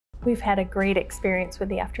We've had a great experience with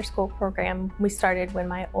the after-school program. We started when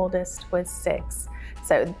my oldest was 6,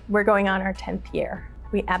 so we're going on our 10th year.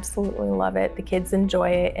 We absolutely love it. The kids enjoy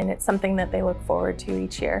it, and it's something that they look forward to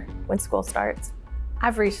each year when school starts.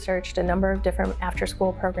 I've researched a number of different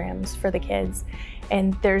after-school programs for the kids,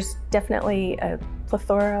 and there's definitely a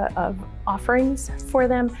plethora of offerings for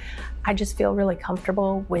them. I just feel really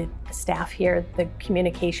comfortable with the staff here. The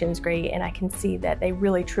communication's great, and I can see that they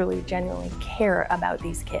really, truly, genuinely care about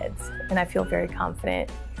these kids, and I feel very confident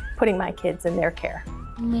putting my kids in their care.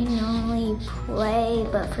 We normally play,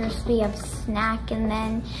 but first we have snack, and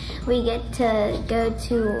then we get to go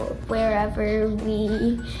to wherever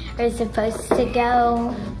we are supposed to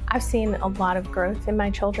go. I've seen a lot of growth in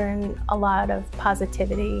my children, a lot of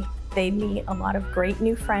positivity. They meet a lot of great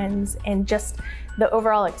new friends, and just the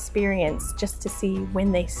overall experience, just to see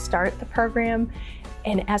when they start the program.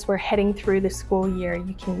 And as we're heading through the school year,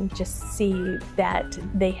 you can just see that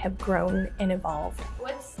they have grown and evolved.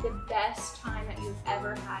 What's the best time that you've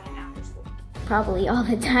ever had in after school? Probably all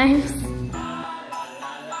the times.